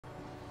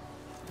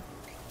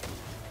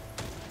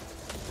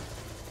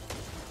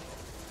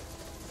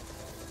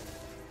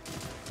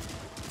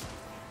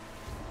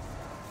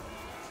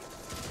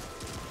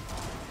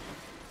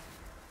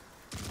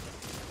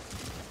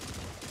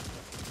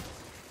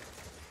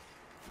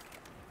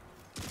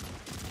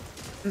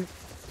Word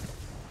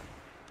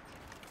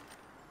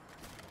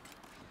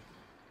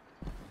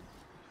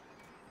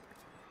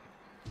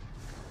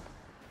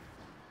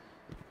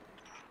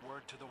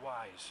to the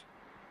wise.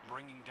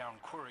 Bringing down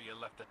Courier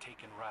left the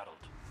taken rattled.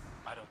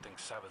 I don't think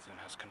Savathun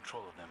has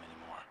control of them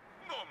anymore.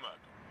 No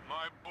matter.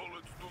 My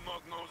bullets do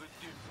not know the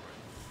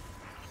difference.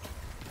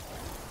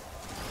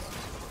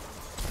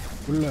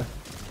 ولا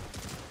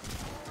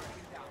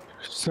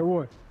ايش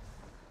سوى؟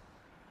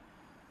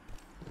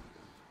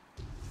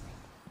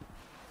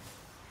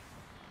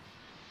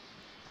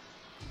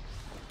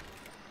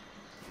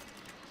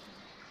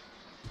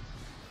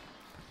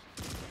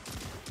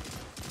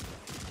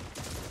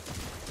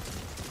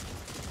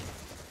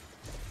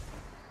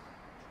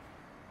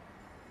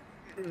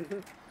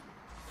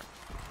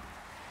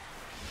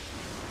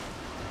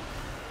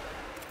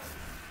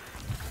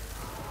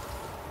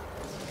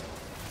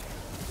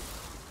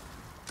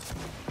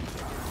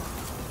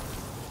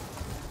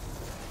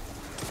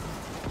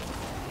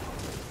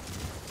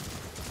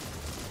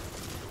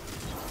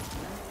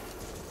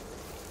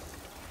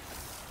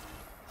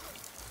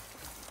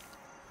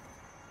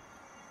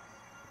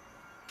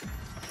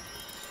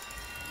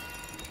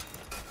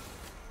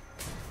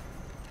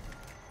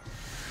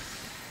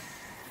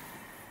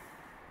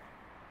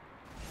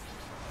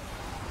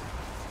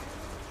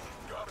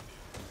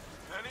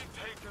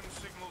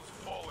 Signals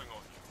falling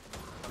on you.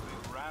 A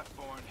big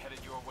Wrathborn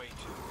headed your way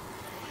too.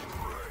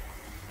 Refrain.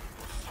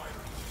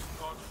 Osiris is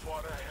not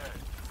far ahead.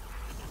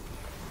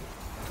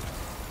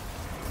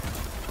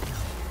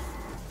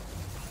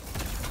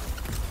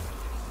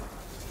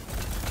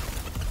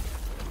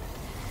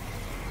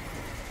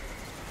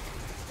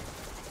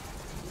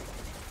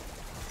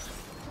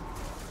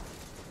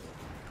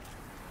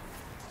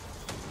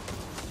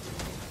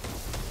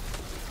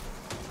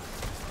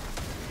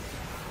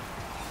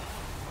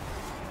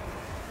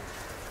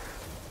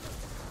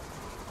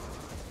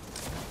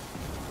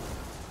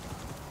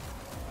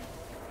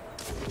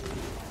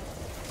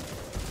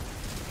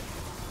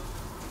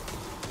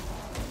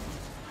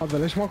 هذا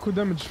ليش ماكو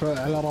دمج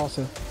على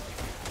راسه؟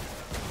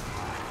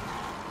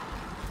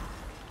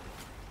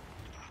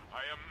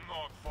 I am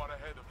not far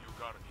ahead of you,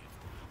 Guardian.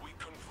 We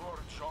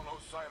converge on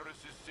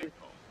Osiris's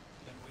signal.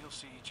 Then we'll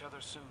see each other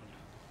soon.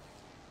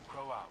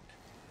 Crow out.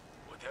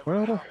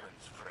 Whatever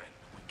happens, friend,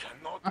 we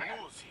cannot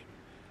lose him.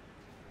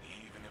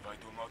 Even if I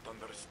do not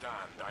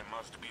understand, I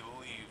must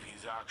believe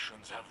his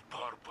actions have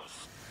purpose.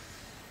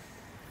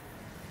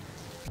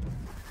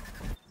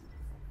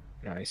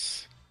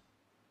 Nice.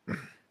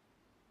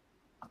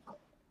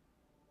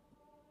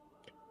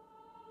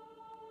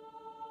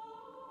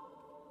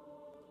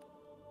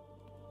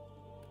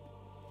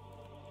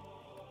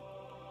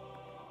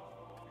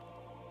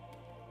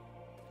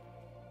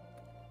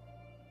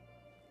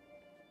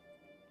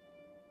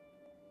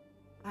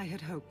 I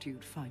had hoped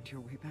you'd find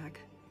your way back.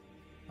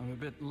 I'm a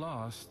bit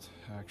lost,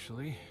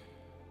 actually.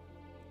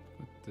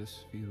 But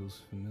this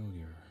feels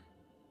familiar.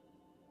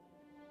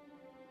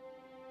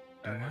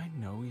 Do I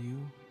know you?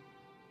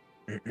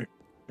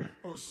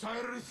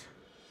 Osiris?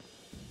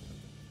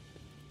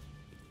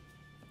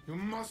 You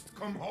must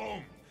come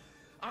home.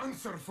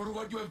 Answer for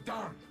what you have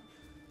done.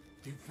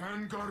 The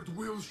Vanguard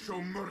will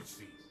show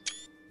mercy.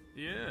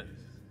 Yes.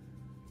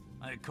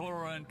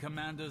 Ikora and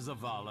Commander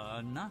Zavala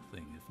are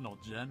nothing if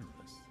not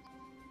generous.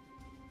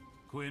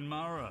 Queen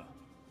Mara.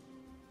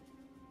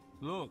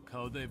 Look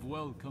how they've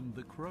welcomed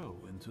the crow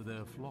into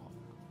their flock.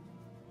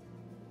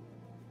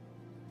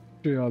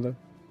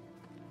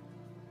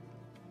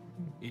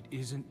 It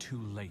isn't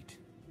too late.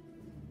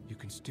 You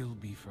can still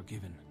be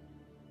forgiven.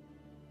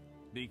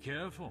 Be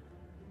careful.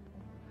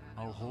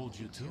 I'll hold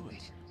you to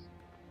it.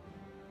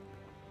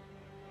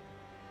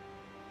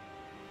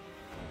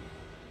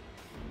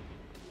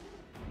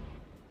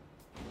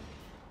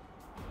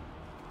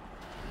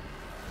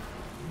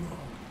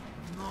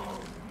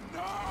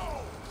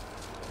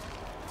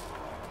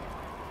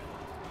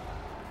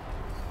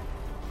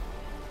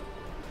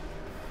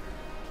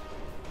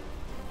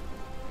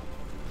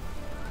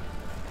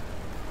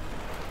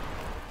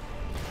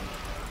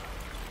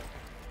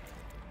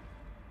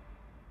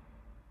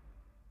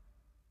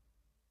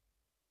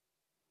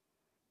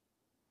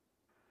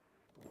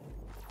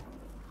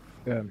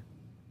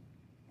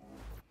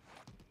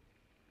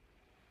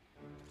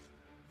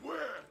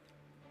 Where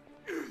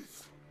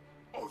is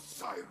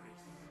Osiris?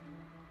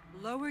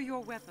 Lower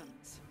your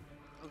weapons.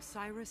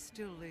 Osiris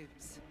still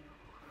lives.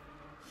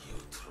 You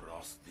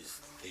trust this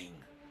thing?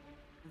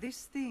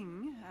 This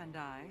thing and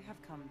I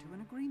have come to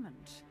an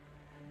agreement.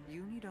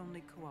 You need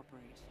only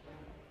cooperate.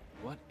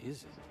 What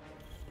is it?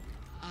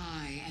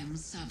 I am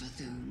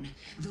Savathun,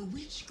 the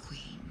Witch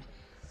Queen,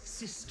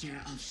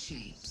 sister of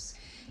shapes,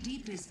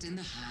 deepest in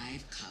the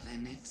Hive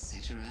Coven,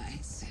 etc.,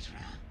 etc.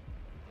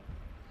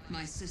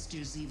 My sister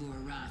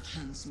Zivor Wrath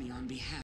hunts me on behalf